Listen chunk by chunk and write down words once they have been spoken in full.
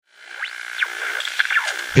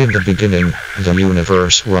In the beginning, the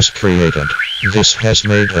universe was created. This has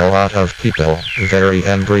made a lot of people very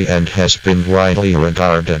angry and has been widely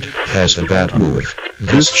regarded as a bad move.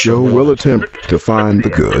 This show will attempt to find the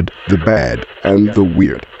good, the bad, and the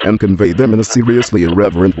weird, and convey them in a seriously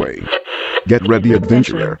irreverent way. Get ready,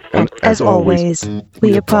 adventurer, and as always,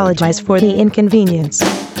 we apologize for the inconvenience.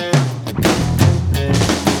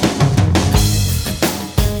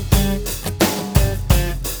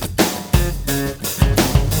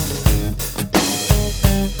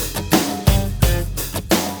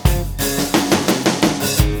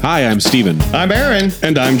 Hi, I'm Steven. I'm Aaron.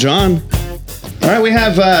 And I'm John. All right, we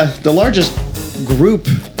have the largest group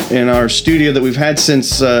in our studio that we've had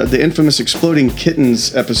since the infamous Exploding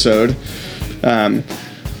Kittens episode.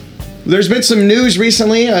 There's been some news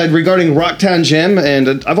recently regarding Rocktown Gym,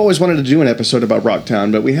 and I've always wanted to do an episode about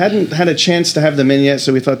Rocktown, but we hadn't had a chance to have them in yet,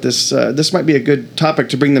 so we thought this might be a good topic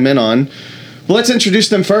to bring them in on. But let's introduce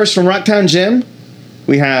them first. From Rocktown Gym,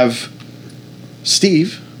 we have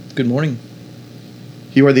Steve. Good morning.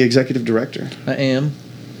 You are the executive director. I am.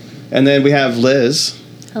 And then we have Liz.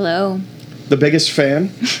 Hello. The biggest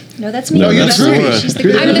fan. No, that's me. No, that's Laura. me. She's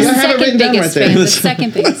the I'm the second biggest fan. The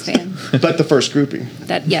second biggest fan. But the first groupie.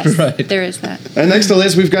 That yes, right. There is that. And next to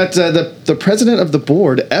Liz, we've got the president of the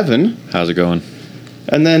board, Evan. How's it going?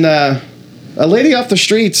 And then a lady off the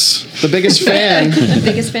streets, the biggest fan. The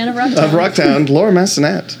biggest fan of Rocktown. Of Rocktown, Laura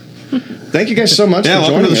Massenat. Thank you guys so much for joining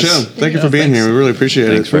us. Welcome to the show. Thank you for being here. We really appreciate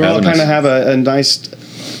it. We all kind of have a nice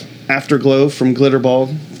afterglow from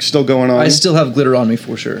Glitterball still going on. I still have glitter on me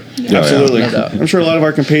for sure. Yeah. Absolutely. No doubt. I'm sure a lot of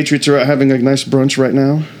our compatriots are out having a nice brunch right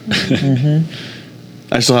now.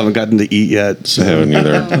 I still haven't gotten to eat yet. So. I haven't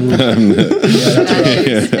either.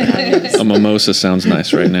 That's A mimosa sounds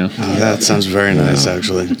nice right now. Oh, that sounds very nice,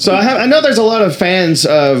 actually. So I know there's a lot of fans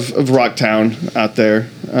of Rocktown out there.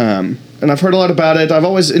 And I've heard a lot about it. I've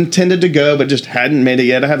always intended to go, but just hadn't made it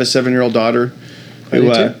yet. I have a 7-year-old daughter.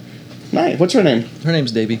 Nice. What's her name? Her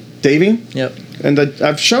name's Davy. Davy? Yep. And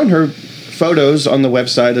I've shown her photos on the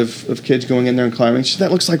website of kids going in there and climbing. She said,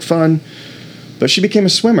 that looks like fun. But she became a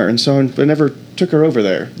swimmer, and so I never took her over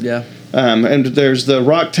there. Yeah. And there's the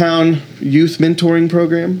Rocktown Youth Mentoring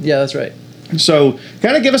Program. Yeah, that's right. So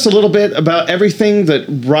kind of give us a little bit about everything that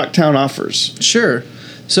Rocktown offers. Sure.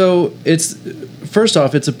 So first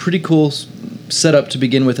off, it's a pretty cool setup to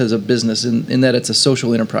begin with as a business in that it's a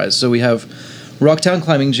social enterprise. So we have Rocktown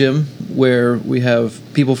Climbing Gym, where we have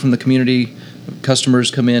people from the community, customers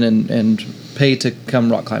come in and pay to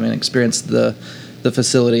come rock climbing and experience the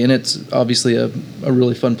facility. And it's obviously a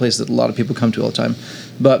really fun place that a lot of people come to all the time.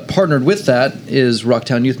 But partnered with that is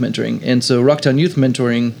Rocktown Youth Mentoring. And so Rocktown Youth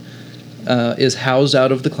Mentoring is housed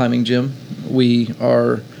out of the climbing gym. We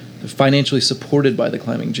are financially supported by the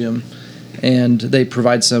climbing gym, and they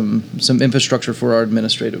provide some infrastructure for our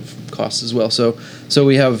administrative costs as well. So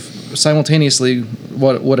we have simultaneously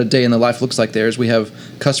what a day in the life looks like there is we have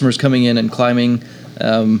customers coming in and climbing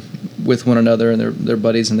with one another and their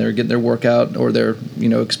buddies, and they're getting their workout, or they're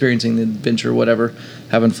experiencing the adventure, whatever,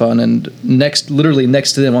 having fun. And literally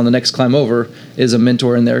next to them on the next climb over is a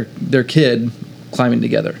mentor and their kid climbing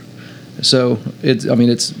together. So it's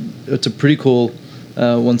a pretty cool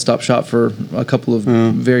one-stop shop for a couple of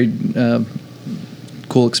very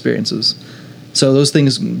cool experiences. So those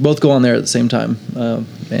things both go on there at the same time,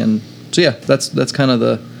 and so yeah, that's kind of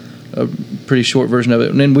a pretty short version of it.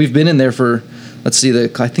 And then we've been in there for, I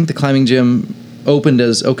think the climbing gym opened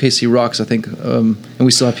as OKC Rocks, I think, and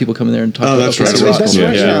we still have people coming there and talk about OKC Rocks.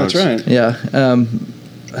 That's right. Yeah.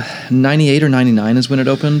 98 or 99 is when it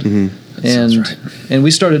opened, and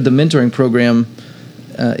we started the mentoring program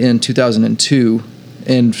in 2002.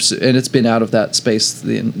 And it's been out of that space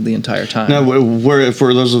the entire time. Now, where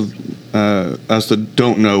for those of us that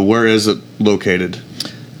don't know, where is it located?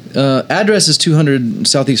 Address is 200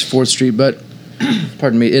 Southeast 4th Street, but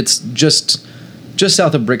pardon me, it's just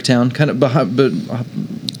south of Bricktown, kind of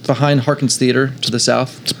behind Harkins Theater to the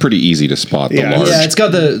south. It's pretty easy to spot the large. Yeah, it's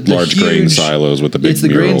got the large huge grain silos with the big mural. It's the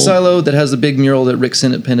grain silo that has the big mural that Rick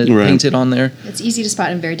Sinnott painted on there. It's easy to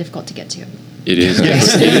spot and very difficult to get to. It is. It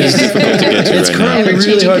is difficult to get to it's right now. currently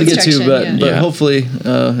really hard to get to, but Yeah. hopefully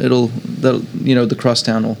the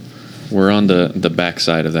crosstown will. We're on the back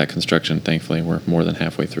side of that construction. Thankfully, we're more than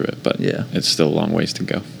halfway through it, but yeah, it's still a long ways to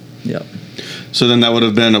go. Yeah. So then that would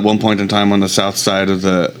have been at one point in time on the south side of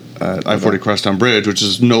the I-40 Crosstown Bridge, which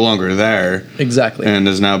is no longer there. Exactly. And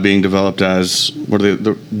is now being developed as, what are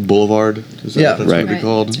the Boulevard? Is that yeah. what that's Right.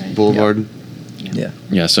 called? Right. Boulevard? Yeah.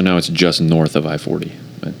 Yeah, so now it's just north of I-40.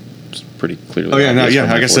 It's pretty clearly. Oh, yeah, no, obvious yeah.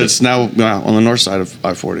 from I guess I-40. it's now on the north side of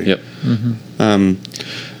I-40. Yep.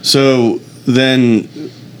 So then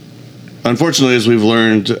unfortunately, as we've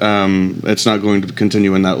learned, it's not going to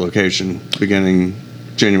continue in that location beginning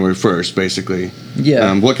January 1st, basically.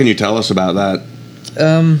 Yeah. What can you tell us about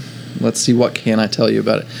that? Let's see, what can I tell you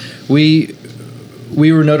about it?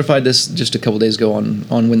 We were notified this just a couple days ago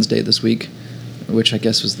on Wednesday this week, which I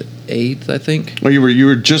guess was the 8th, I think. Well, you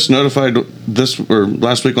were just notified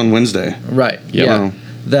last week on Wednesday. Right. Yep. Yeah.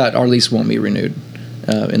 That our lease won't be renewed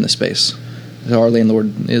in the space. So our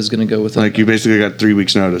landlord is going to go with you basically got 3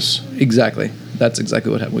 weeks notice. Exactly. That's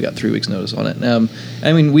exactly what happened. We got 3 weeks notice on it.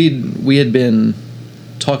 I mean, we had been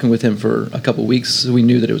talking with him for a couple weeks, so we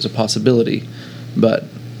knew that it was a possibility, but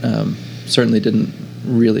certainly didn't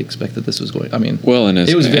really expect that this was going. I mean, well, and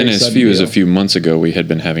it was as few as a few months ago, we had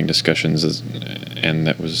been having discussions, and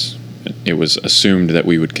it was assumed that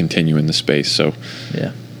we would continue in the space. So,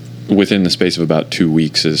 yeah. Within the space of about 2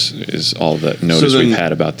 weeks is all the notice we've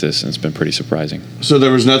had about this, and it's been pretty surprising. So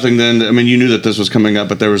there was nothing then. I mean, you knew that this was coming up,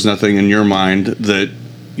 but there was nothing in your mind that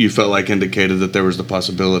you felt like indicated that there was the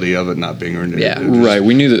possibility of it not being renewed. Yeah, right.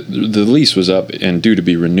 We knew that the lease was up and due to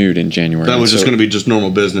be renewed in January. That was just going to be just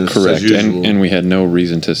normal business. Correct, as usual. and we had no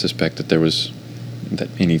reason to suspect that that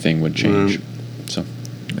anything would change. So,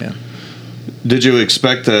 yeah. Did you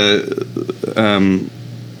expect the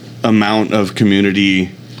amount of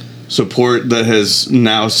community support that has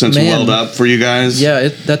now since welled up for you guys? Yeah,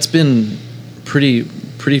 that's been pretty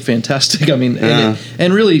fantastic. I mean,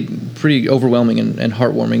 and really pretty overwhelming and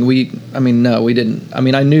heartwarming. We didn't. I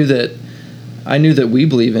mean, I knew that we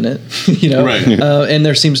believe in it, right. And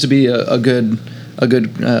there seems to be a good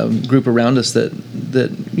group around us that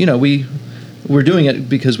we're doing it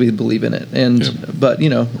because we believe in it. And but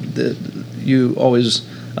you always,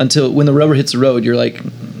 until when the rubber hits the road, you're like.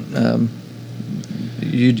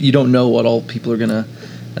 You don't know what all people are gonna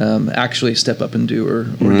actually step up and do or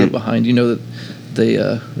get behind. You know that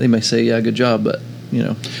they may say, yeah, good job, but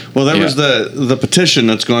Well, there was the petition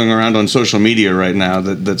that's going around on social media right now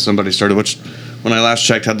that somebody started, which when I last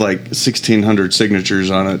checked had like 1,600 signatures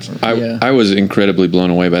on it. I was incredibly blown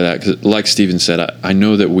away by that because, like Steven said, I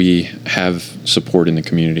know that we have support in the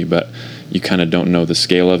community, but you kind of don't know the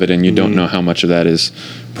scale of it, and you don't know how much of that is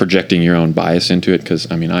projecting your own bias into it. Because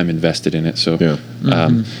I'm invested in it, so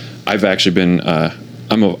I've actually been.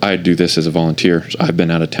 I do this as a volunteer. So I've been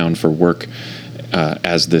out of town for work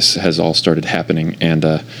as this has all started happening, and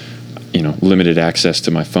limited access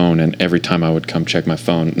to my phone. And every time I would come check my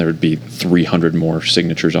phone, there would be 300 more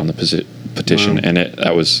signatures on the petition, and it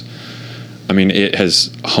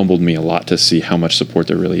has humbled me a lot to see how much support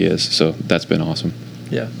there really is. So that's been awesome.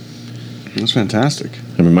 Yeah. That's fantastic.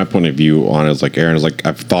 I mean, my point of view on it is like Aaron is like,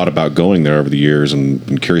 I've thought about going there over the years and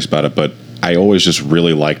been curious about it, but I always just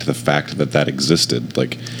really liked the fact that existed.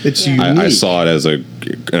 Like, it's unique. I saw it as an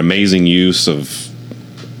amazing use of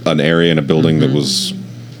an area in a building that was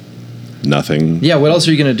nothing. Yeah, what else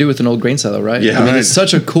are you going to do with an old grain silo, right? Yeah, I mean, it's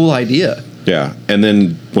such a cool idea. Yeah, and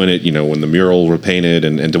then when when the mural were painted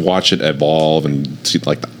and to watch it evolve and see,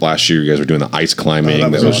 like last year you guys were doing the ice climbing,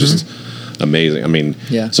 that was awesome. just amazing. I mean,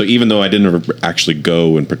 so even though I didn't ever actually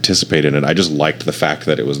go and participate in it, I just liked the fact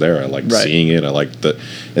that it was there. I liked seeing it. I liked and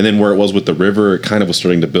then where it was with the river, it kind of was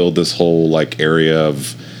starting to build this whole like area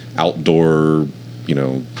of outdoor,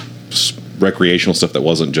 recreational stuff that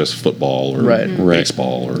wasn't just football or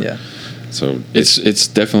baseball or So it's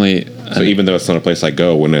definitely. So even though it's not a place I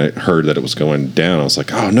go, when I heard that it was going down, I was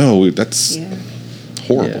like, oh no, that's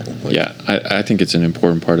horrible. Yeah, I think it's an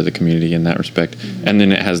important part of the community in that respect. And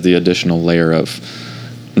then it has the additional layer of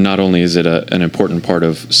not only is it an important part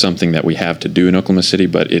of something that we have to do in Oklahoma City,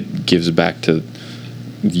 but it gives back to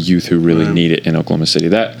youth who really need it in Oklahoma City.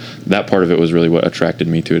 That part of it was really what attracted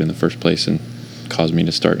me to it in the first place and caused me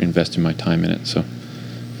to start investing my time in it. So,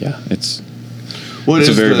 yeah, it's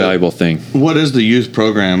a very valuable thing. What is the youth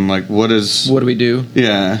program? Like, what do we do?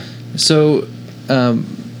 Yeah. So,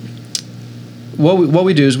 what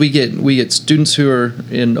we do is we get students who are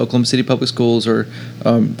in Oklahoma City public schools or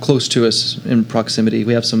close to us in proximity.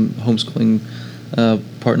 We have some homeschooling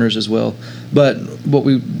partners as well. But what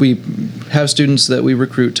we have students that we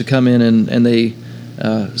recruit to come in and they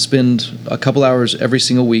spend a couple hours every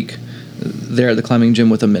single week there at the climbing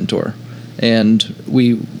gym with a mentor, and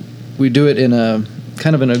we do it in a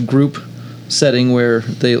kind of in a group setting where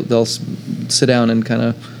they'll sit down and kind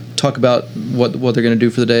of talk about what they're going to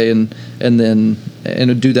do for the day and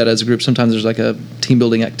do that as a group. Sometimes there's like a team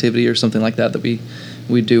building activity or something like that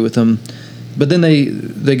we do with them, but then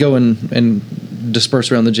they go and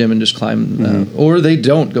disperse around the gym and just climb, or they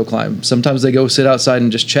don't go climb. Sometimes they go sit outside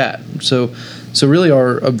and just chat. So really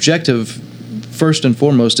our objective first and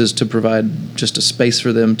foremost is to provide just a space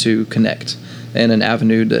for them to connect and an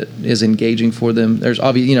avenue that is engaging for them. There's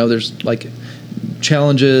there's like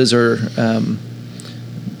challenges or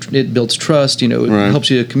it builds trust. It helps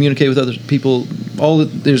you communicate with other people.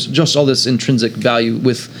 There's just all this intrinsic value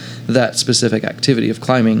with that specific activity of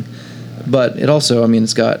climbing, but it also,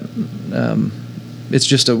 it's got, it's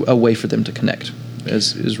just a way for them to connect.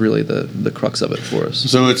 Is really the crux of it for us.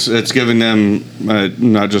 So it's giving them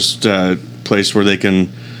not just a place where they can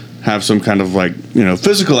have some kind of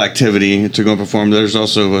physical activity to go and perform. There's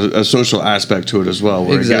also a social aspect to it as well,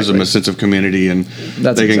 where it gives them a sense of community and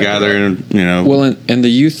they can gather and Well, and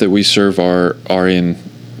the youth that we serve are in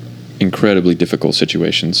incredibly difficult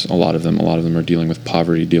situations. A lot of them are dealing with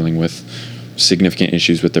poverty, dealing with significant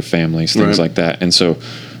issues with their families, things like that. And so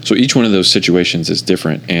each one of those situations is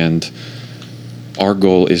different, and our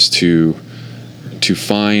goal is to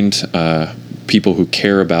find people who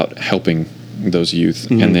care about helping those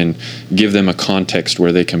youth, and then give them a context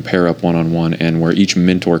where they can pair up one-on-one, and where each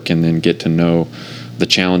mentor can then get to know the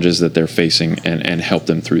challenges that they're facing and help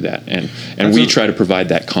them through that. And we try to provide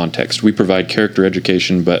that context. We provide character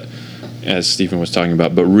education, but as Stephen was talking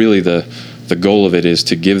about, but really the goal of it is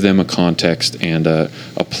to give them a context and a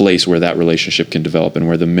place where that relationship can develop, and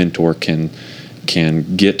where the mentor can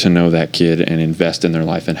get to know that kid and invest in their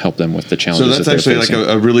life and help them with the challenges. So that's actually like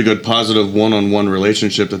a really good positive one-on-one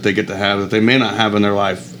relationship that they get to have that they may not have in their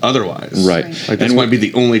life otherwise. Right. Like this might be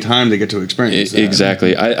the only time they get to experience that.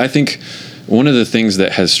 Exactly. I think one of the things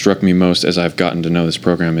that has struck me most as I've gotten to know this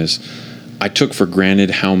program is I took for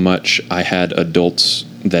granted how much I had adults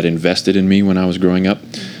that invested in me when I was growing up,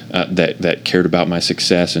 that cared about my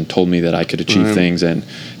success and told me that I could achieve things and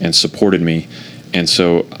supported me. And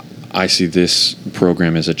so I see this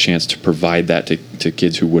program as a chance to provide that to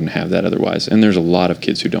kids who wouldn't have that otherwise. And there's a lot of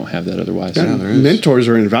kids who don't have that otherwise. Yeah, mentors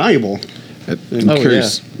are invaluable. I'm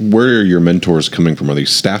curious, where are your mentors coming from? Are these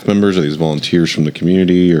staff members? Are these volunteers from the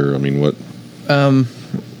community? Or, what?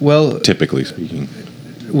 Well, typically speaking,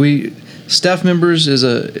 staff members is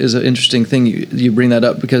an interesting thing. You bring that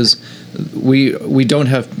up because we don't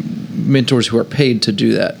have mentors who are paid to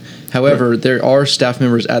do that. However, there are staff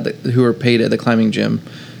members who are paid at the climbing gym,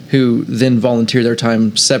 who then volunteer their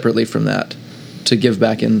time separately from that to give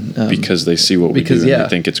back in. Because they see what we do and they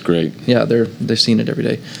think it's great. Yeah, they're seeing it every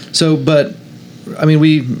day. So, but,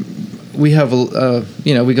 we have,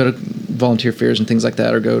 we go to volunteer fairs and things like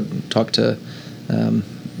that, or go talk to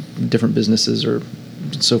different businesses or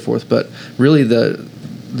so forth. But really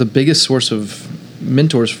the biggest source of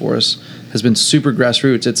mentors for us has been super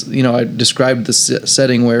grassroots. It's, I described the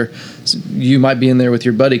setting where you might be in there with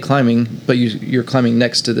your buddy climbing, but you're climbing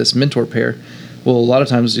next to this mentor pair. Well, a lot of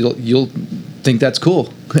times you'll think that's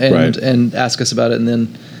cool and ask us about it, and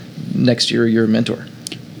then next year you're a mentor.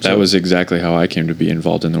 That was exactly how I came to be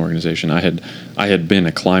involved in the organization. I had been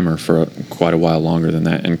a climber for quite a while longer than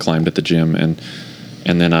that, and climbed at the gym, and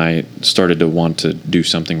then I started to want to do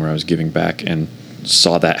something where I was giving back, and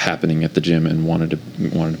saw that happening at the gym and wanted to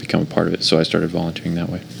become a part of it. So I started volunteering that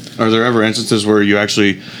way. Are there ever instances where you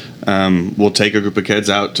actually will take a group of kids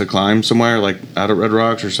out to climb somewhere, like out at Red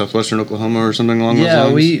Rocks or southwestern Oklahoma or something along those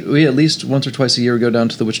lines? Yeah, we at least once or twice a year go down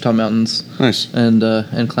to the Wichita Mountains. Nice. And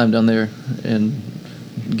climb down there and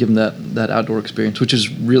give them that outdoor experience, which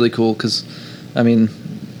is really cool because, I mean,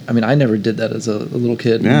 I never did that as a little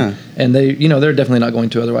kid. Yeah. And they, they're definitely not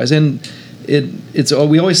going to otherwise. And it's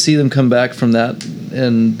we always see them come back from that,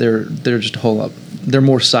 and they're just a whole lot. They're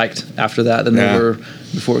more psyched after that than they were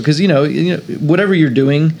before, because whatever you're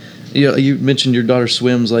doing, you mentioned your daughter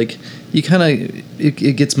swims, like you kind of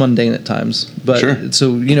it gets mundane at times, but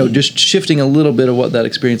so just shifting a little bit of what that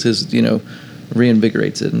experience is,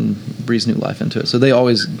 reinvigorates it and breathes new life into it. So they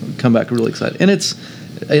always come back really excited, and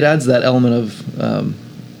it adds that element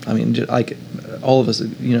of like all of us,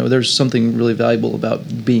 there's something really valuable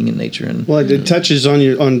about being in nature. And it touches on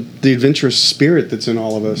the adventurous spirit that's in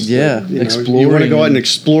all of us. Yeah, exploring. You want to go out and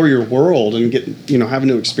explore your world and get have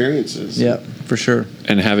new experiences. Yeah, for sure.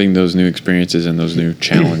 And having those new experiences and those new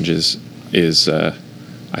challenges is,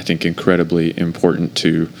 I think, incredibly important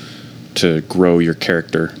to grow your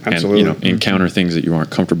character. Absolutely. And encounter things that you aren't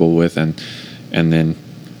comfortable with, and then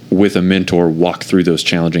with a mentor walk through those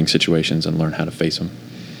challenging situations and learn how to face them.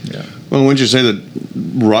 Yeah. Well, wouldn't you say that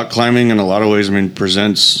rock climbing in a lot of ways,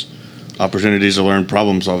 presents opportunities to learn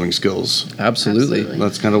problem-solving skills? Absolutely.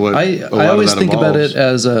 That's kind of what I always think about it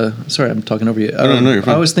as sorry, I'm talking over you. No, you're fine.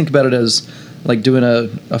 I always think about it as like doing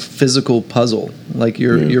a physical puzzle. Like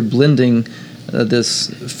you're blending this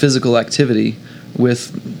physical activity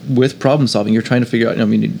with problem solving. You're trying to figure out,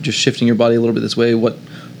 just shifting your body a little bit this way, what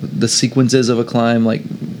the sequence is of a climb, like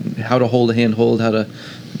how to hold a handhold, how to,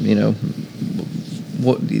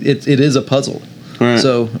 it is a puzzle. Right.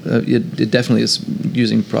 So it definitely is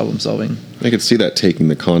using problem solving. I could see that taking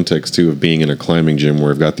the context too of being in a climbing gym where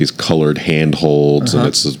we've got these colored handholds and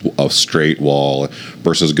it's a straight wall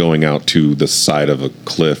versus going out to the side of a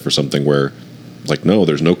cliff or something where like, no,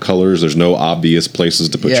 there's no colors, there's no obvious places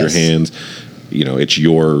to put your hands. You know, it's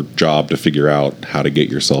your job to figure out how to get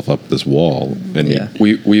yourself up this wall. And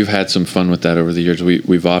we've had some fun with that over the years.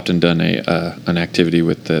 We've often done an activity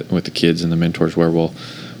with the kids and the mentors where we'll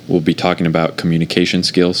be talking about communication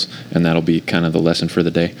skills, and that'll be kind of the lesson for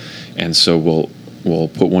the day. And so we'll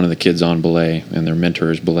put one of the kids on belay, and their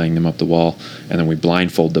mentor is belaying them up the wall, and then we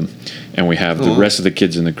blindfold them, and we have the rest of the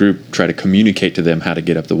kids in the group try to communicate to them how to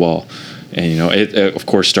get up the wall. And you know, it of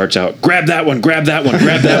course starts out, grab that one, grab that one,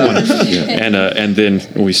 grab that one, and then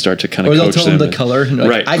we start to kind of coach them. Or they'll tell them the color, and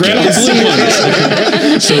right? I grab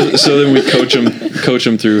the blue one. So then we coach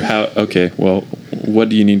them through how. Okay, well, what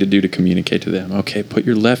do you need to do to communicate to them? Okay, put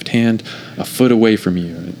your left hand a foot away from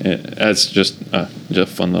you. That's just a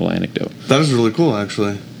fun little anecdote. That is really cool,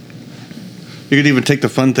 actually. You could even take the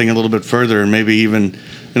fun thing a little bit further, and maybe even,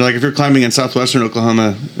 like if you're climbing in southwestern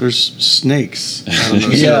Oklahoma, there's snakes. I don't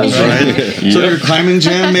know, right? So your climbing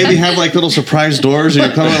gym, maybe have like little surprise doors, and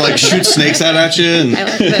you're coming to like shoot snakes out at you, and I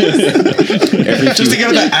like this. just to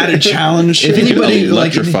give it that added challenge. If anybody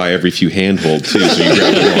electrify every few handhold too, so you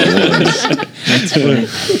grab the wrong ones. That's funny.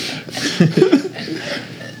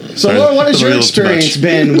 So, Laura, what has your experience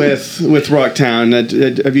been with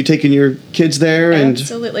Rocktown? Have you taken your kids there?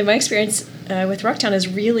 Absolutely. My experience with Rocktown is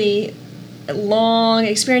really a long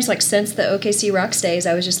experience, like since the OKC Rocks days.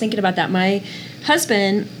 I was just thinking about that. My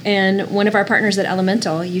husband and one of our partners at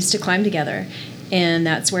Elemental used to climb together, and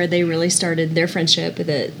that's where they really started their friendship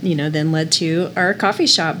that, then led to our coffee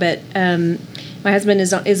shop. But my husband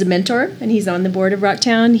is a mentor, and he's on the board of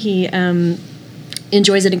Rocktown. He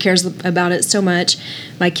enjoys it and cares about it so much.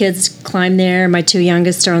 My kids climb there. My two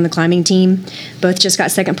youngest are on the climbing team. Both just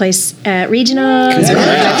got second place at regionals.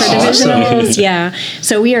 Divisionals. Yeah.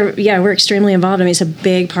 So we're extremely involved. I mean, it's a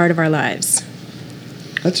big part of our lives.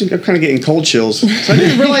 I'm kind of getting cold chills. So I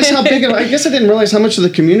didn't realize how big I didn't realize how much of the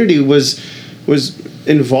community was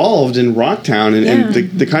involved in Rocktown and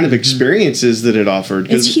the kind of experiences that it offered.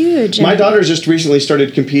 It's huge. My daughter just recently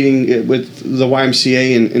started competing with the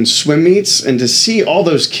YMCA in swim meets, and to see all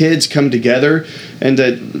those kids come together and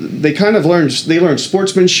that they kind of learn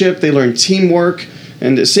sportsmanship, they learn teamwork,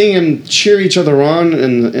 and seeing them cheer each other on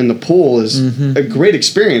in the pool is a great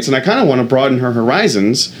experience. And I kind of want to broaden her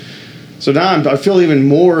horizons. So now I feel even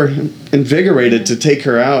more invigorated to take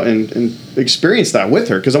her out and experience that with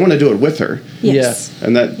her, because I want to do it with her. Yes.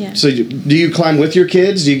 And that. Yeah. So do you climb with your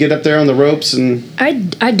kids? Do you get up there on the ropes and?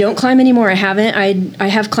 I don't climb anymore. I haven't. I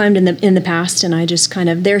have climbed in the past, and I just kind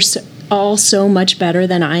of all so much better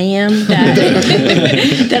than I am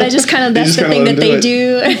that I just kind of that's the thing that they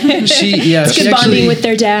do. It's good bonding with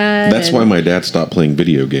their dad. That's why my dad stopped playing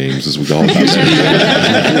video games, as we all have.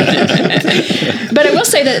 But I will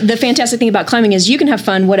say that the fantastic thing about climbing is you can have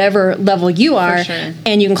fun whatever level you are,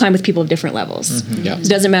 and you can climb with people of different levels. Mm-hmm. Yeah. It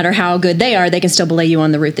doesn't matter how good they are; they can still belay you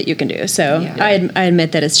on the route that you can do. So I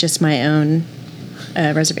admit that it's just my own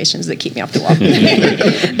reservations that keep me off the wall.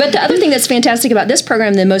 But the other thing that's fantastic about this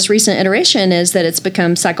program, the most recent iteration, is that it's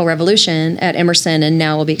become Cycle Revolution at Emerson, and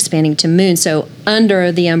now we'll be expanding to Moon. So under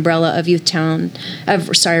the umbrella of Rocktown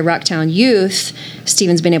Youth,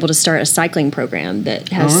 Stephen's been able to start a cycling program that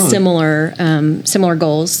has similar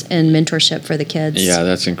goals and mentorship for the kids. Yeah,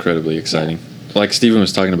 that's incredibly exciting. Like Stephen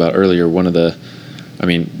was talking about earlier, the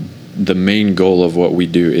main goal of what we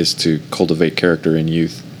do is to cultivate character in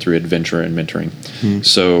youth through adventure and mentoring. Mm.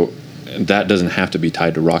 So that doesn't have to be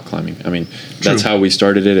tied to rock climbing. I mean, that's how we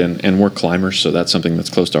started it, and we're climbers, so that's something that's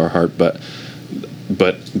close to our heart. But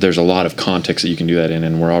there's a lot of context that you can do that in,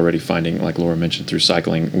 and we're already finding, like Laura mentioned, through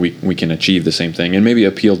cycling, we can achieve the same thing and maybe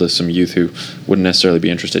appeal to some youth who wouldn't necessarily be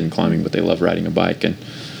interested in climbing, but they love riding a bike. And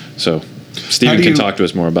so Stephen can talk to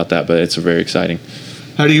us more about that, but it's very exciting.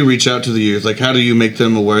 How do you reach out to the youth? Like, how do you make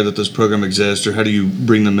them aware that this program exists, or how do you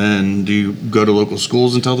bring them in? Do you go to local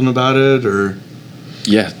schools and tell them about it, or?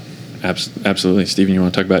 Yeah, absolutely. Stephen, you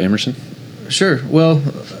want to talk about Emerson? Sure. Well,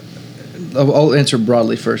 I'll answer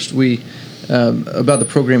broadly first. We about the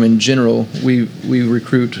program in general. We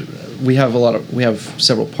recruit. We have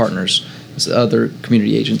several partners, other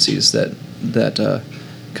community agencies that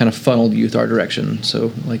kind of funneled youth our direction.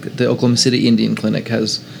 So, like the Oklahoma City Indian Clinic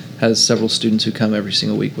has several students who come every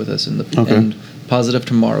single week with us, and Positive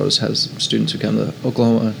Tomorrows has students who come to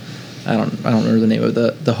Oklahoma. I don't know the name of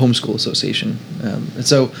the Homeschool Association, and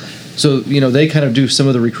so they kind of do some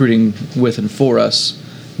of the recruiting with and for us.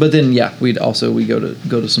 But then we go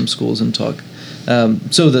to some schools and talk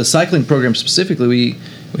So the cycling program specifically,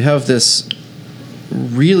 we have this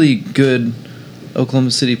really good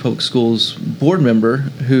Oklahoma City Public Schools board member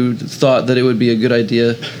who thought that it would be a good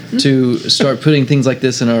idea to start putting things like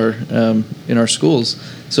this in our schools.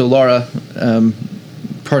 So Laura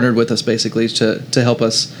partnered with us basically to help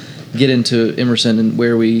us get into Emerson, and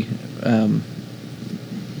where we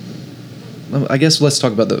I guess let's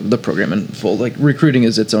talk about the program in full. Like, recruiting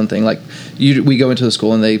is its own thing. Like, we go into the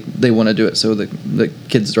school and they want to do it, so the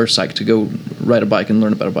kids are psyched to go ride a bike and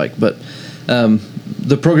learn about a bike. But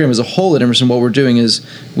the program as a whole at Emerson, what we're doing is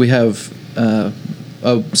we have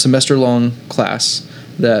a semester-long class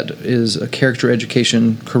that is a character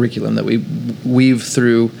education curriculum that we weave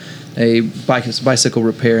through a bicycle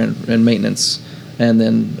repair and maintenance, and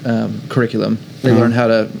then curriculum. They learn how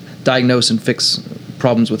to diagnose and fix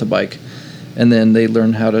problems with a bike, and then they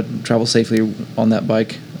learn how to travel safely on that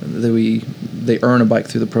bike. They earn a bike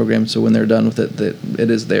through the program, so when they're done with it, it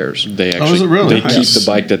is theirs. They actually they keep the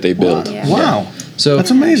bike that they build. Wow. Yeah. Wow. So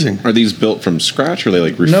that's amazing. Are these built from scratch, or are they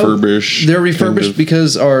like refurbished? No, they're refurbished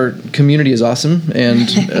because our community is awesome, and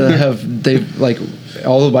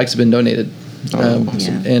all the bikes have been donated.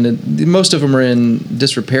 Awesome. And most of them are in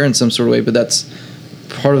disrepair in some sort of way, but that's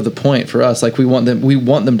part of the point for us. Like, we want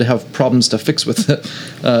them to have problems to fix with it.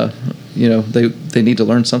 They need to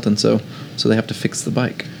learn something, so they have to fix the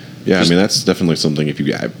bike. Yeah, I mean, that's definitely something. If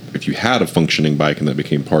you had a functioning bike and that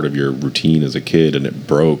became part of your routine as a kid, and it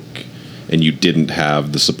broke, and you didn't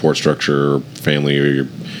have the support structure or family, or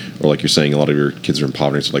like you're saying, a lot of your kids are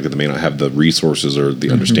impoverished, so like they may not have the resources or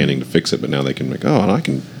the understanding to fix it, but now they can I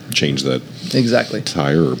can change that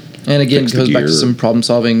tire. And again, it goes back to some problem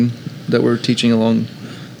solving that we're teaching along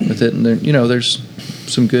with it, and there's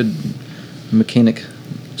some good mechanic.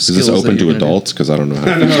 Is this open to adults? Because I don't know how.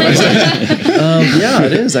 Yeah,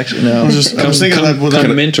 it is actually. No, I was thinking that with a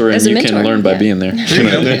mentor, and you can learn by being there.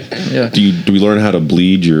 Yeah. Do we learn how to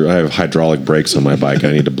bleed I have hydraulic brakes on my bike.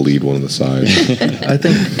 I need to bleed one of the sides. I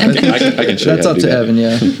think I can show that's you up to Evan.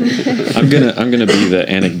 Yeah. I'm gonna be the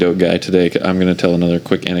anecdote guy today. I'm gonna tell another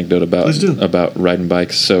quick anecdote about riding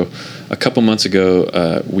bikes. So, a couple months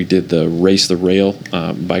ago, we did the Race the Rail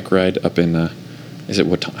bike ride up in. Is it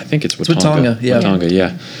Watauga? I think it's Watauga. Watauga,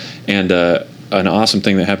 yeah. And an awesome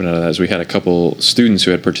thing that happened out of that is we had a couple students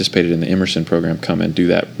who had participated in the Emerson program come and do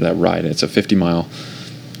that ride. It's a 50-mile.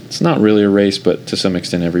 It's not really a race, but to some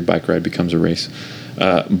extent, every bike ride becomes a race.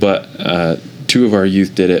 But two of our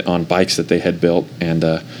youth did it on bikes that they had built,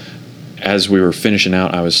 and as we were finishing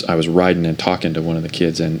out, I was riding and talking to one of the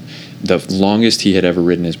kids, and the longest he had ever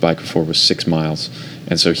ridden his bike before was 6 miles.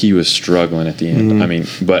 And so he was struggling at the end. Mm-hmm. I mean,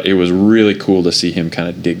 but it was really cool to see him kind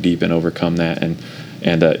of dig deep and overcome that. And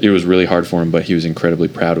it was really hard for him, but he was incredibly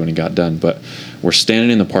proud when he got done. But we're standing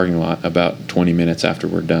in the parking lot about 20 minutes after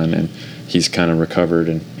we're done, and he's kind of recovered,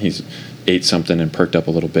 and he's ate something and perked up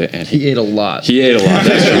a little bit. And he ate a lot. He ate a lot.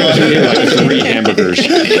 That's true. He ate like 3 hamburgers.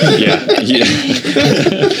 Yeah.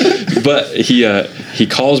 But he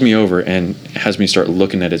calls me over and has me start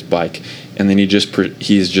looking at his bike, and then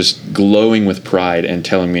he's just glowing with pride and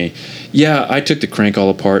telling me, "Yeah, I took the crank all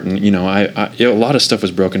apart, and a lot of stuff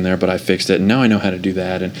was broken there, but I fixed it, and now I know how to do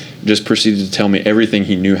that." And just proceeded to tell me everything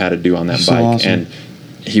he knew how to do on that bike, awesome. And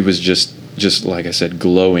he was just like I said,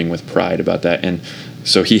 glowing with pride about that. And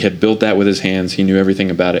so he had built that with his hands. He knew everything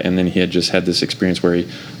about it, and then he had just had this experience where he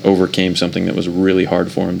overcame something that was really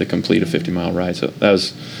hard for him to complete a 50-mile ride. So that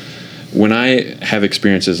was. When I have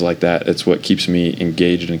experiences like that, it's what keeps me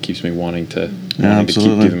engaged and keeps me wanting to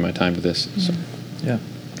keep giving my time to this. So. Yeah,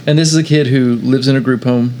 and this is a kid who lives in a group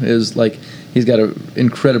home. He's got an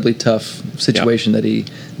incredibly tough situation that he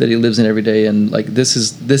lives in every day, and like this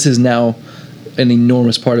is now an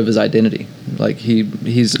enormous part of his identity. Like he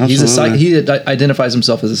identifies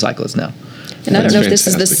himself as a cyclist now. And I don't know if this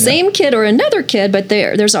is the same kid or another kid, but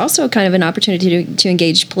there's also kind of an opportunity to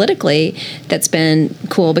engage politically that's been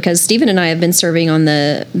cool, because Stephen and I have been serving on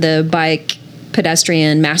the bike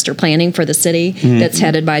pedestrian master planning for the city that's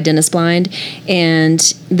headed by Dennis Blind, and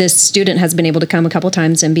this student has been able to come a couple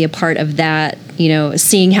times and be a part of that,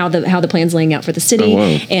 seeing how the plan's laying out for the city,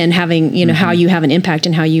 and having how you have an impact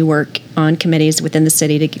and how you work on committees within the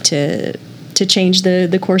city to change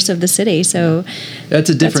the course of the city. So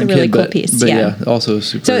that's a really cool piece. But yeah, also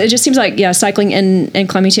super. So it just seems like cycling and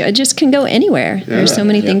climbing too, it just can go anywhere. Yeah. There's so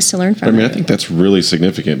many things to learn from. I mean, I think that's really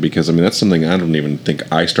significant, because I mean that's something I don't even think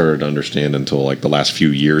I started to understand until like the last few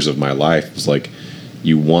years of my life. It's like,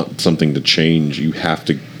 you want something to change, you have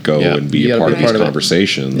to go and be a part of these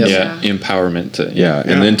conversations. Empowerment to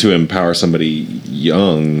and then to empower somebody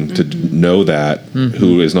young to know that,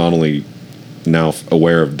 who is not only now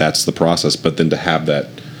aware of that's the process, but then to have that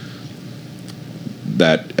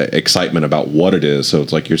that excitement about what it is. So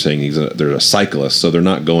it's like you're saying they're a cyclist, so they're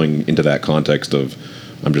not going into that context of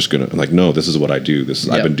I'm just gonna no, this is what I do. This is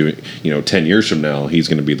I've been doing. 10 years from now, he's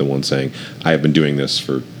going to be the one saying I have been doing this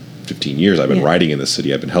for 15 years. I've been riding in this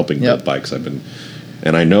city. I've been helping build bikes.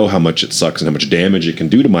 And I know how much it sucks and how much damage it can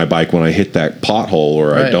do to my bike when I hit that pothole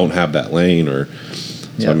or I don't have that lane or.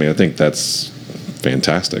 So I mean, I think that's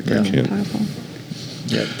fantastic. Yeah. I can't. Powerful.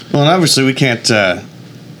 Yeah. Well, and obviously we can't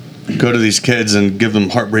go to these kids and give them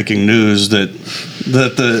heartbreaking news that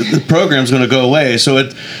the program's going to go away. So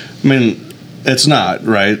it's not,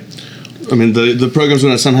 right? I mean, the program's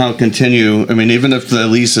going to somehow continue. I mean, even if the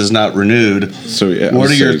lease is not renewed. So,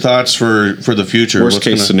 what are your thoughts for the future? Worst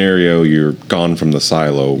case scenario, you're gone from the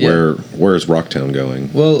silo. Yeah. Where is Rocktown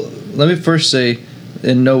going? Well, let me first say,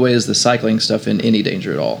 in no way is the cycling stuff in any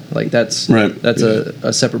danger at all. Like that's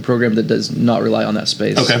a separate program that does not rely on that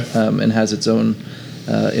space. Okay. And has its own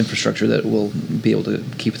infrastructure that will be able to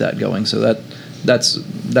keep that going. So that's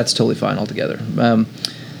totally fine altogether.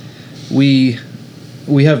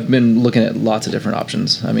 We have been looking at lots of different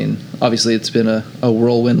options. I mean, obviously it's been a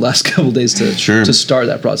whirlwind last couple of days to start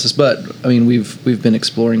that process. But I mean, we've been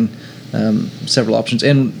exploring several options,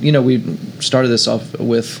 and we started this off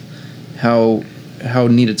with how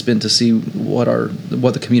neat it's been to see what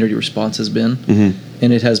the community response has been,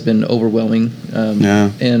 and it has been overwhelming.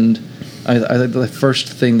 And I think the first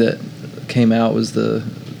thing that came out was the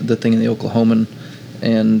thing in the Oklahoman,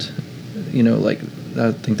 and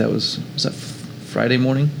I think that was that Friday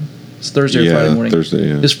morning? It's Thursday or Friday morning. Thursday,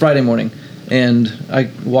 yeah. It's Friday morning, and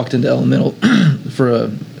I walked into Elemental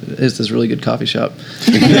it's this really good coffee shop.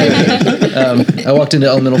 I walked into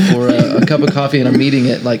Elemental for a cup of coffee and a meeting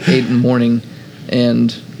at like 8 in the morning,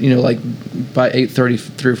 and by 8:30,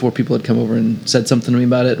 3 or 4 people had come over and said something to me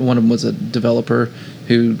about it. One of them was a developer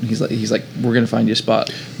who he's like, we're going to find you a spot.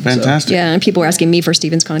 Fantastic. So, yeah, and people were asking me for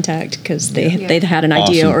Steven's contact because they'd had an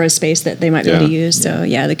idea or a space that they might be able to use. So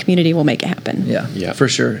the community will make it happen. Yeah, for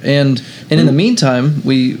sure. And in the meantime,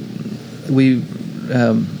 we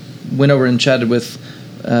went over and chatted with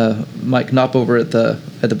Mike Knopp over at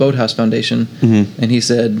the Boathouse Foundation, and he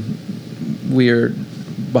said, we're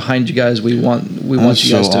behind you guys. We want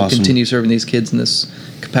you guys to continue serving these kids in this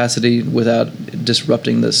capacity without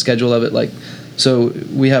disrupting the schedule of it. So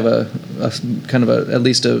we have a kind of at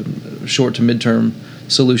least a short to midterm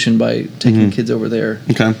solution by taking kids over there.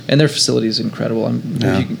 Okay. And their facility is incredible.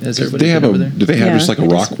 Has everybody been over there? Do they have just like a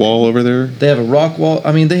rock wall over there? They have a rock wall.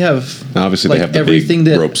 I mean, they have obviously they have the everything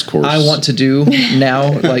big that ropes course. I want to do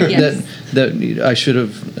now. That I should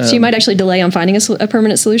have. So you might actually delay on finding a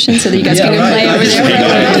permanent solution so that you guys can play over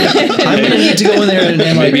there. I'm going to need to go in there and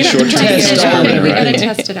maybe test all we got to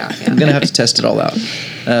test it out. I'm going to have to test it all out.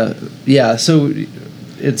 So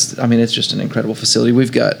it's just an incredible facility.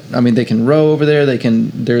 We've got, they can row over there.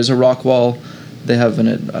 There's a rock wall. They have an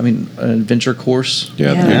adventure course. The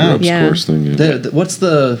ropes course thing. What's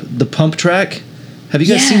the pump track? Have you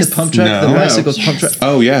guys seen the pump track? No. The bicycles pump track?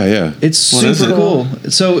 Oh yeah. It's super cool.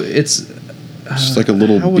 So it's just like a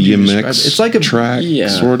little BMX. It's like a track,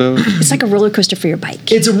 sort of. It's like a roller coaster for your bike.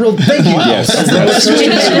 It's a real. Thank you. Yes.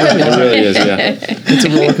 It really is. Yeah. It's a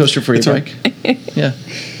roller coaster for your bike. Yeah.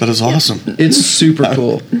 That is awesome. It's super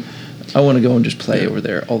cool. I want to go and just play over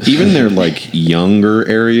there all the time. Even their younger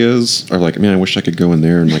areas are I wish I could go in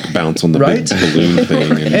there and bounce on the big balloon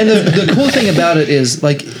thing. And the cool thing about it is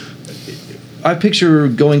I picture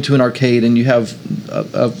going to an arcade and you have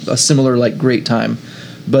a similar great time,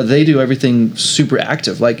 but they do everything super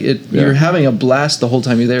active. You're having a blast the whole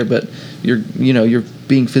time you're there, but you're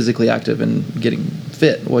being physically active and getting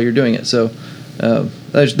fit while you're doing it. So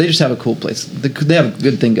they just have a cool place. They have a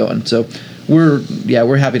good thing going. So we're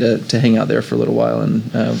happy to hang out there for a little while and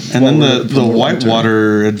then the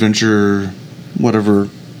Whitewater Adventure, whatever.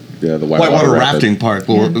 Yeah, the Whitewater Rafting Park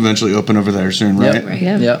will eventually open over there soon, right? Yep. Right.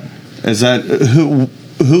 Yeah. Is that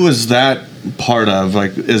who is that part of?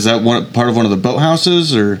 Is that part of one of the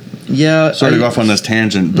boathouses or? Yeah. Sorry to go off on this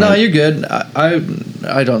tangent. No, you're good. I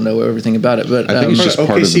don't know everything about it, but I think it's just part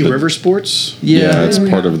of OKC River Sports. Yeah, it's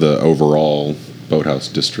part of the overall boathouse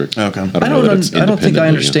district. Okay. I don't think I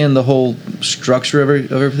understand the whole structure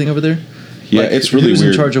of everything over there. Yeah, it's really who's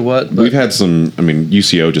weird. in charge of what? We've had some.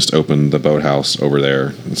 UCO just opened the boathouse over there,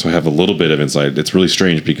 and so I have a little bit of insight. It's really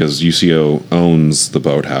strange because UCO owns the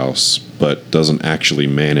boathouse, but doesn't actually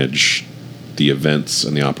manage the events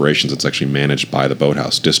and the operations. It's actually managed by the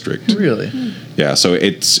Boathouse District. Really? Yeah, so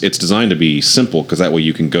it's designed to be simple because that way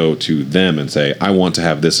you can go to them and say, I want to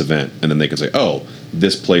have this event, and then they can say, oh,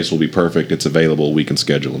 this place will be perfect, it's available, we can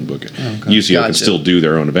schedule and book it. Okay. UCO can still do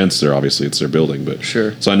their own events there, obviously it's their building, but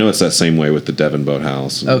sure. So I know it's that same way with the Devon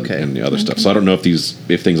Boathouse and the other stuff. So I don't know if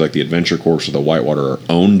things like the Adventure Course or the Whitewater are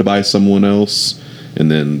owned by someone else and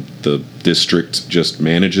then the district just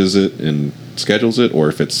manages it and schedules it, or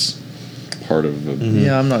if it's part of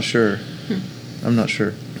Yeah, I'm not sure. I'm not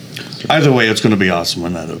sure. Either way, it's going to be awesome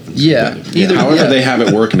when that opens. Yeah. However they have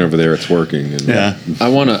it working over there, it's working. And I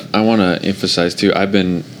wanna emphasize too.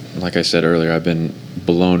 Like I said earlier, I've been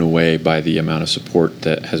blown away by the amount of support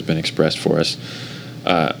that has been expressed for us,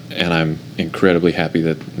 and I'm incredibly happy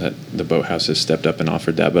that the Boathouse has stepped up and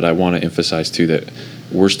offered that. But I want to emphasize too that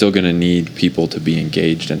we're still going to need people to be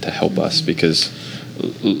engaged and to help us, because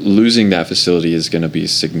losing that facility is going to be a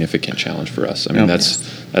significant challenge for us. I mean,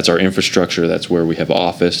 that's our infrastructure. That's where we have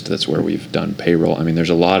officed. That's where we've done payroll. I mean, there's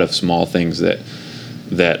a lot of small things that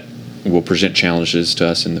will present challenges to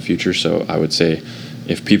us in the future. So I would say,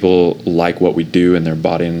 if people like what we do and they're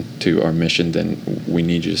bought into our mission, then we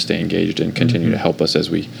need you to stay engaged and continue to help us as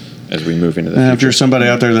we move into the future. If you're somebody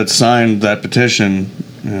out there that signed that petition,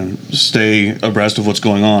 stay abreast of what's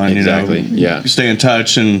going on. Exactly. Stay in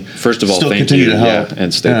touch and first of all, still thank continue you, to help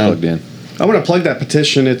and stay plugged in. I want to plug that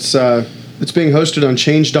petition. It's being hosted on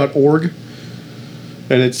change.org,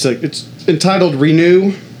 and it's entitled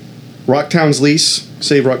 "Renew Rocktown's Lease,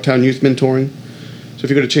 Save Rocktown Youth Mentoring." So if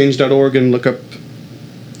you go to change.org and look up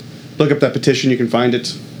that petition, you can find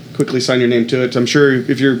it. Quickly sign your name to it. I'm sure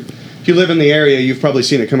if you live in the area, you've probably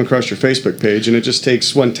seen it come across your Facebook page, and it just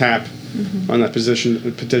takes one tap on that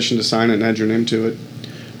petition to sign it and add your name to it.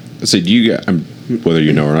 So whether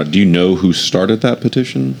you know or not, do you know who started that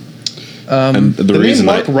petition? And the name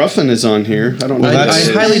Mark Ruffin is on here. I don't know. I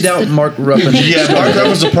highly doubt Mark Ruffin. Mark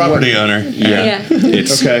Ruffin's the property owner. Yeah.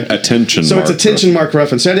 It's attention. So it's attention Mark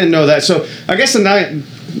Ruffin. So I didn't know that. So I guess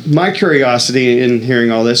my curiosity in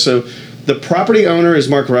hearing all this. So the property owner is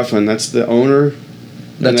Mark Ruffin. That's the owner.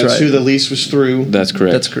 That's right. Who the lease was through. That's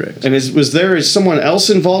correct. That's correct. And is someone else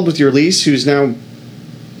involved with your lease who's now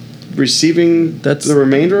receiving the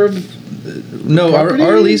remainder of? No,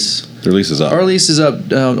 our lease. Their lease is up. Our lease is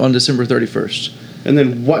up on December 31st. And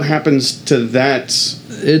then what happens to that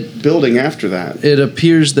building after that? It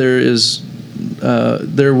appears there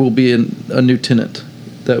will be a new tenant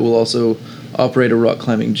that will also operate a rock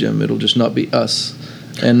climbing gym. It'll just not be us.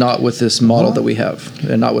 And not with this model that we have,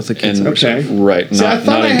 and not with the kids. Okay, right. See, I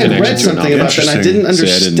thought I had read something about that, and I didn't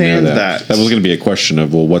understand that. That was going to be a question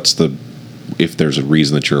of, well, if there's a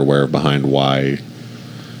reason that you're aware of behind why.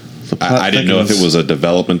 I didn't know if it was a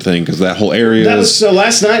development thing, because that whole area. So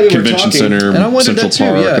last night we were talking, Convention Center, and I wondered Central that too,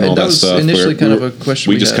 Park, and all that that was stuff. Initially, kind of a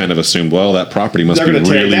question we just kind of assumed, well, that property must be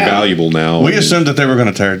really valuable now. We assumed that they were going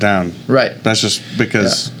to tear it down. Right. That's just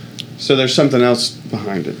because. Yeah. So there's something else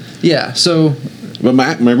behind it. Yeah. So. But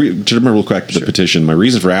to remember real quick the petition, my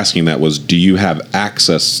reason for asking that was, do you have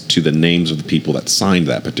access to the names of the people that signed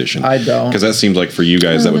that petition? I don't. Because that seems like for you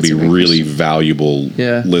guys that would be a really valuable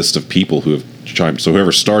list of people who have chimed. So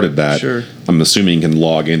whoever started that, I'm assuming can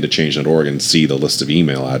log into change.org and see the list of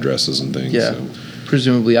email addresses and things. Yeah. So.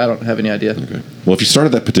 Presumably, I don't have any idea. Okay. Well, if you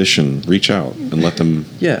started that petition, reach out and let them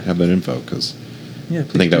have that info, because I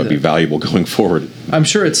think that would be valuable going forward. I'm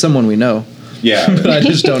sure it's someone we know. Yeah. But I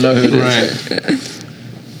just don't know who it is. Right.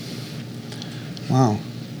 Wow.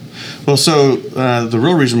 Well, so the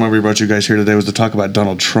real reason why we brought you guys here today was to talk about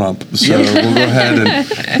Donald Trump. So we'll go ahead and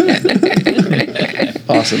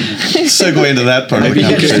awesome segue into that part. Maybe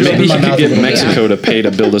you could get Mexico to pay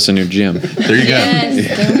to build us a new gym. There you go.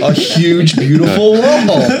 A huge, beautiful wall.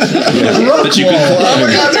 That you can climb. Oh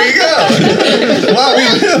my God! There you go. Wow.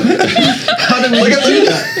 How did we do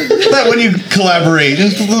that? When you collaborate,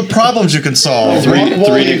 the problems you can solve.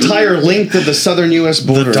 The entire length of the southern U.S.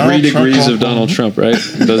 border. 3 degrees of Donald Trump, right?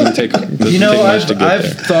 It doesn't take much to get I've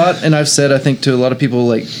there. thought, and I've said, I think, to a lot of people,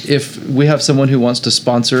 like, if we have someone who wants to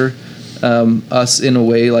sponsor us in a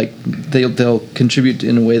way, like they'll contribute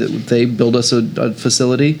in a way that they build us a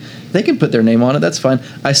facility, they can put their name on it. That's fine.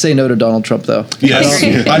 I say no to Donald Trump, though. Yes,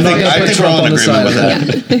 I think we're all in agreement with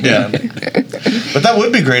that. Yeah, but that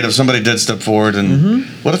would be great if somebody did step forward. And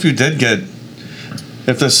what if you did get?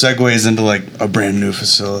 If this segues into like a brand new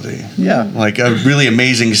facility, like a really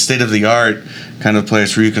amazing state of the art kind of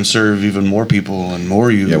place where you can serve even more people and more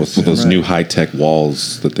youth. Yeah, with those new high tech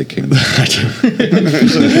walls that they came. I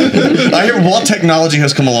hear wall technology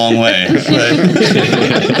has come a long way.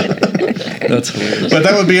 That's hilarious. But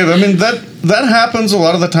that would be. I mean, that That happens a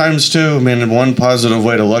lot of the times too. I mean, one positive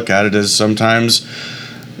way to look at it is sometimes,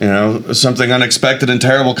 something unexpected and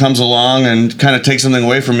terrible comes along and kind of takes something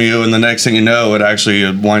away from you, and the next thing you know, it actually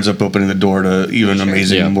winds up opening the door to even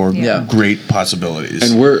amazing, more great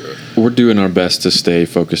possibilities. And we're doing our best to stay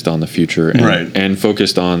focused on the future and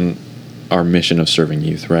focused on our mission of serving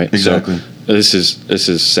youth, right? Exactly. So this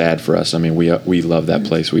is sad for us. I mean, we love that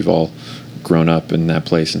place. We've all grown up in that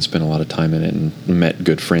place and spent a lot of time in it and met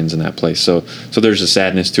good friends in that place. So there's a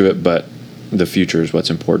sadness to it, but the future is what's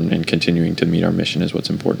important, and continuing to meet our mission is what's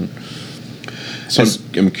important. So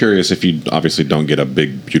I'm curious, if you obviously don't get a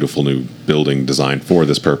big, beautiful new building designed for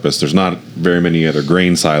this purpose, there's not very many other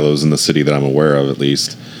grain silos in the city that I'm aware of, at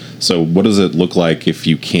least. So what does it look like if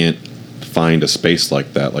you can't find a space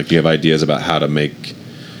like that? Like, do you have ideas about how to make,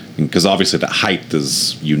 because obviously the height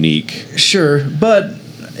is unique. Sure, but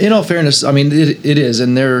in all fairness, I mean, it is,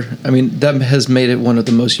 and that has made it one of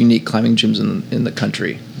the most unique climbing gyms in the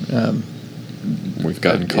country. We've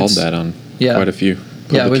gotten called that on quite a few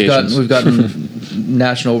publications. Yeah, we've gotten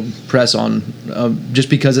national press on just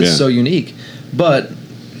because it's so unique. But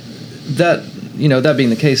that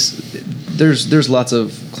being the case, there's lots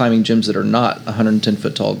of climbing gyms that are not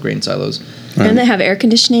 110-foot tall grain silos. And they have air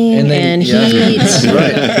conditioning and heat.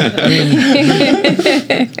 Right. I mean,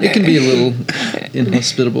 it can be a little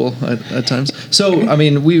inhospitable at times. So, I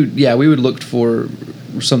mean, we would look for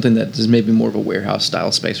something that is maybe more of a warehouse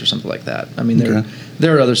style space or something like that. I mean,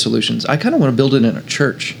 there are other solutions. I kind of want to build it in a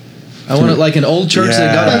church. I want it like an old church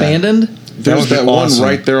that got abandoned. There's that awesome one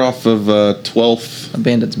right there off of 12th.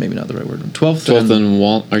 Abandoned's maybe not the right word. 12th and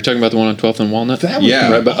Walnut. Are you talking about the one on 12th and Walnut? That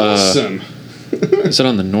would be awesome. Is it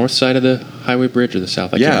on the north side of the highway bridge or the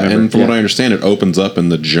south? I can't remember. And from what I understand, it opens up, and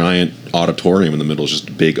the giant auditorium in the middle is just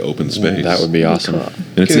a big open space. That would be awesome. Cool.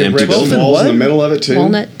 And it's an empty building. Walls in the middle of it too.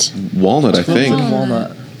 Walnut, I think.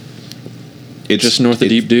 Walnut. It's just north of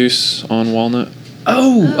Deep Deuce on Walnut.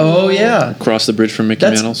 Oh yeah. Across the bridge from Mickey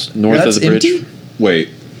Mantle's, north of the bridge. Empty? Wait.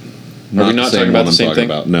 Are we not talking about the same thing?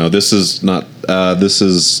 No, this is not. This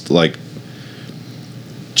is like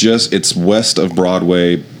it's west of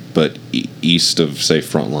Broadway, but east of, say,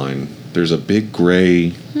 Frontline. There's a big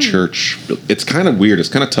gray church. It's kind of weird. It's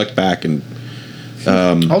kind of tucked back and. We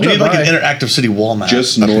need like an interactive city wall map.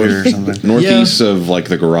 Just northeast of like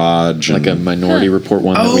the garage, like a Minority Report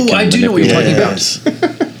one. That we can I do know what you're talking about. Yes.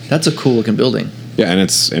 That's a cool looking building. Yeah, and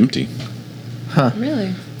it's empty. Huh? Really?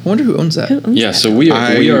 I wonder who owns that. So we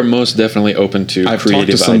are most definitely open to I've creative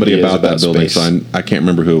talked to somebody ideas about that building, space. so I can't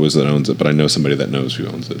remember who it was that owns it, but I know somebody that knows who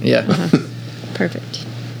owns it. Yeah. Perfect.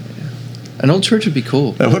 An old church would be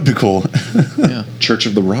cool. That would be cool. Yeah. Church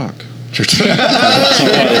of the Rock. Church. Oh my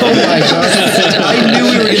God! I knew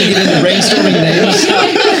we were going to get into brainstorming names.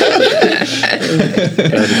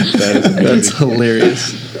 That's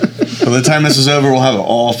hilarious. By the time this is over, we'll have it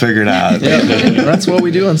all figured out. Yeah, that's what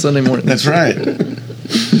we do on Sunday morning. That's right.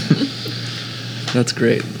 That's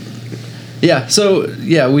great. Yeah. So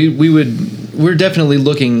we're definitely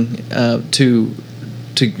looking to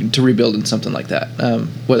rebuild in something like that.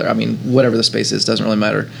 Whatever the space is doesn't really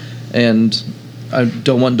matter, and I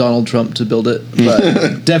don't want Donald Trump to build it,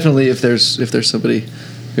 but definitely if there's somebody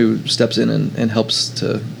who steps in and helps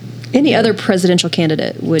to. Any other presidential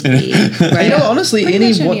candidate would be right. Honestly,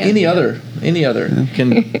 any other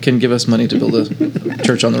can give us money to build a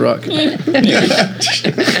church on the rock.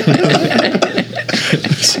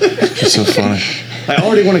 It's so funny. I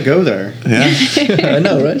already want to go there. Yeah, I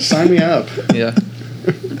know, right? Sign me up. Yeah.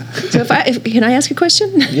 So can I ask a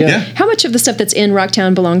question? Yeah. How much of the stuff that's in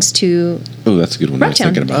Rocktown belongs to? Oh, that's a good one. I was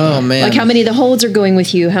thinking about that. Oh man! Like how many of the holds are going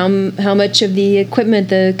with you? How much of the equipment,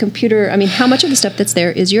 the computer? I mean, how much of the stuff that's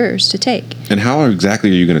there is yours to take? And how exactly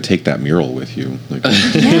are you going to take that mural with you? Like,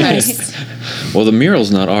 Yes. Well, the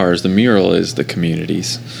mural's not ours. The mural is the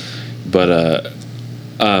community's, but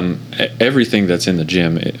everything that's in the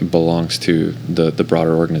gym belongs to the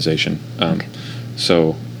broader organization. Okay.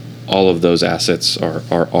 So all of those assets are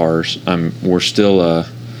ours. We're still.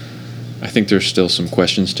 I think there's still some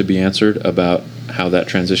questions to be answered about how that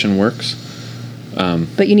transition works.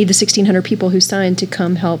 But you need the 1,600 people who signed to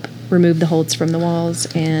come help remove the holds from the walls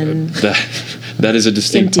and that is a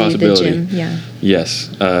distinct empty possibility. the gym. Yeah. Yes,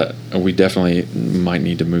 we definitely might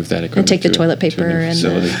need to move that equipment And take the toilet paper and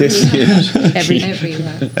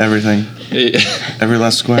everything. Every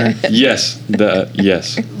last square. Yes.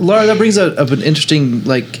 Yes. Laura, that brings up an interesting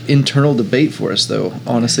internal debate for us, though.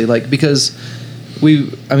 Honestly, because we're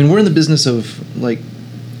in the business of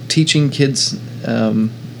teaching kids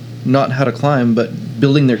not how to climb, but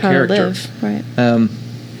building their character. To live, right.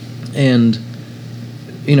 And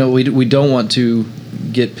we don't want to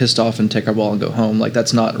get pissed off and take our ball and go home.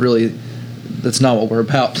 That's not really that's not what we're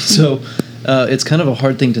about. So it's kind of a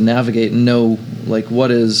hard thing to navigate and know like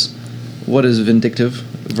what is vindictive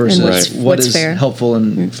versus what is fair. Helpful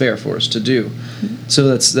and fair for us to do. So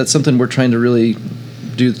that's something we're trying to really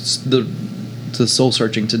do the soul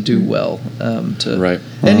searching to do well. And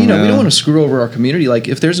we don't want to screw over our community. Like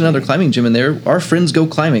if there's another climbing gym in there, our friends go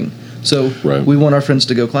climbing. So we want our friends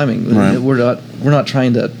to go climbing. Right. We're not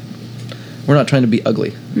trying to be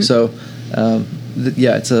ugly. So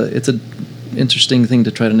it's a interesting thing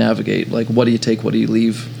to try to navigate. Like what do you take? What do you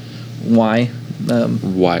leave? Why?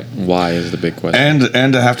 Why is the big question.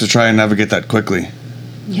 And to have to try and navigate that quickly.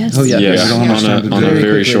 Yes. Oh yeah. Yes. On a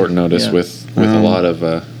very short notice with a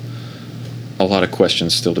lot of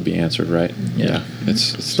questions still to be answered, right? Yeah.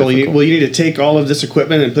 It's so you need to take all of this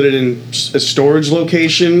equipment and put it in a storage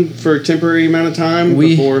location for a temporary amount of time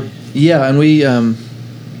before. Yeah, and we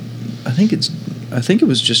I think it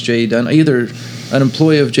was just J.E. Dunn, either an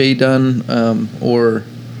employee of J.E. Dunn or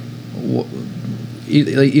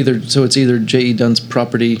either. So it's either J.E. Dunn's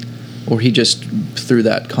property, or he just through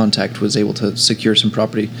that contact was able to secure some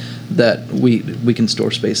property that we can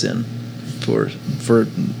store space in for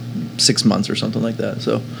 6 months or something like that.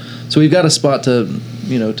 So we've got a spot to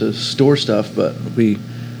store stuff, but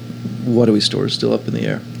what do we store is still up in the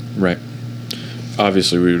air. Right.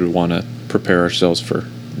 Obviously, we would want to prepare ourselves for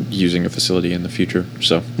using a facility in the future.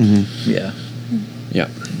 So yeah,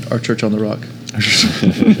 our church on the rock.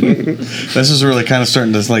 This is really kind of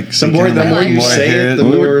starting to like. The more you say it, the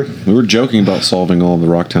more we were joking about solving all of the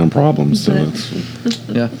Rocktown problems. So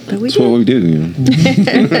that's what we do.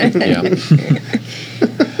 Yeah.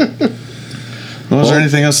 Well, is there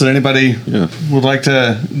anything else that anybody would like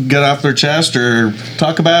to get off their chest or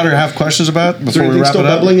talk about or have questions about before we wrap it up? Still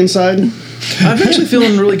bubbling inside? I'm actually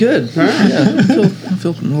feeling really good. Yeah, I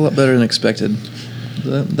feel a lot better than expected.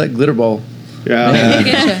 That glitter ball.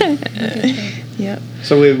 Yeah. Yep.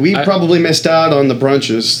 So we probably missed out on the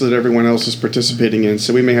brunches that everyone else is participating in.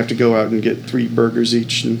 So we may have to go out and get 3 burgers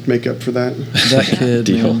each and make up for that. That kid.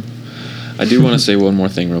 Deal. I do want to say one more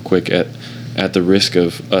thing real quick. At the risk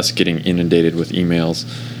of us getting inundated with emails,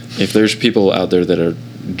 if there's people out there that are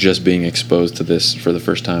just being exposed to this for the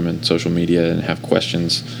first time in social media and have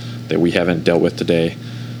questions that we haven't dealt with today,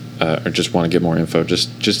 or just want to get more info,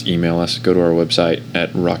 just email us. Go to our website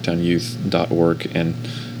at rocktownyouth.org, and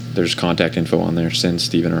there's contact info on there. Send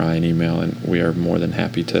Stephen or I an email, and we are more than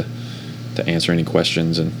happy to answer any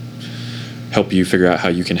questions and help you figure out how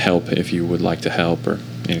you can help if you would like to help or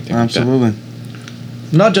anything Absolutely. like that.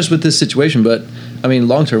 Not just with this situation, but I mean,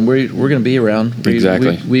 long term, we're going to be around.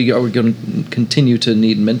 Exactly. We are going to continue to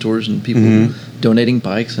need mentors and people donating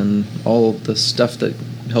bikes and all the stuff that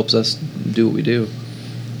helps us do what we do.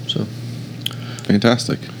 So,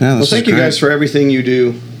 fantastic. Yeah. Well, thank you guys for everything you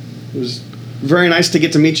do. It was very nice to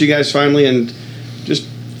get to meet you guys finally and just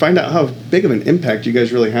find out how big of an impact you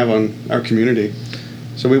guys really have on our community.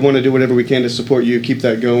 So we want to do whatever we can to support you, keep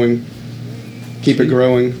that going, keep it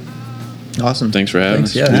growing. Awesome. Thanks for having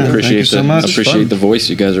us. Yeah. Appreciate the voice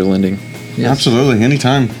you guys are lending. Yes. Absolutely.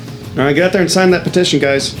 Anytime. All right, get out there and sign that petition,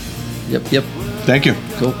 guys. Yep. Thank you.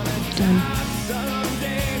 Cool. Done.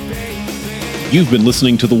 You've been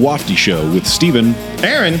listening to The Wafty Show with Stephen,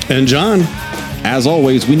 Aaron, and John. As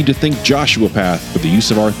always, we need to thank Joshua Path for the use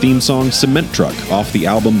of our theme song Cement Truck off the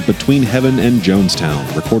album Between Heaven and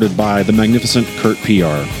Jonestown, recorded by the magnificent Kurt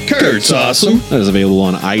PR. Kurt's awesome. That is available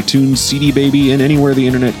on iTunes, CD Baby, and anywhere the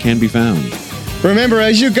internet can be found. Remember,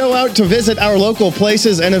 as you go out to visit our local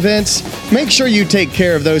places and events, make sure you take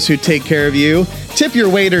care of those who take care of you. Tip your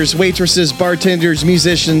waiters, waitresses, bartenders,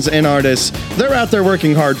 musicians, and artists. They're out there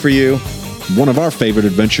working hard for you. One of our favorite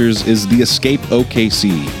adventures is the Escape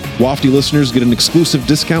OKC. Wafty listeners get an exclusive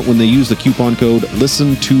discount when they use the coupon code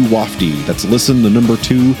LISTEN2WAFTY. That's listen, the number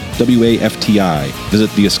 2, WAFTI. Visit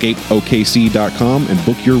theescapeokc.com and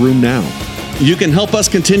book your room now. You can help us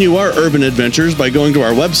continue our urban adventures by going to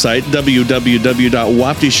our website,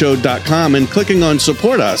 www.waftyshow.com, and clicking on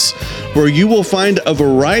Support Us, where you will find a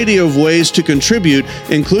variety of ways to contribute,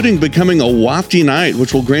 including becoming a Wafty Knight,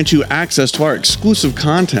 which will grant you access to our exclusive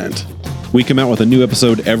content. We come out with a new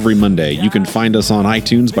episode every Monday. You can find us on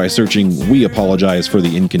iTunes by searching We Apologize for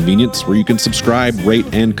the Inconvenience, where you can subscribe, rate,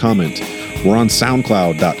 and comment. We're on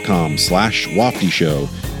SoundCloud.com/Wafty Show.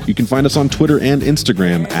 You can find us on Twitter and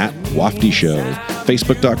Instagram at Wafty Show,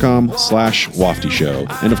 Facebook.com/Wafty Show,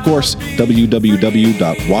 and of course,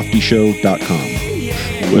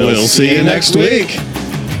 www.waftyshow.com. We'll see you next week.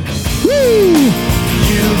 Woo!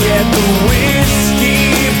 You get the whiskey,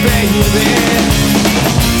 baby.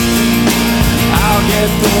 I'll get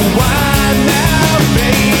the wine now,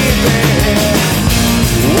 baby.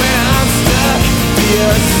 When I'm stuck,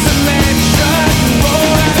 you're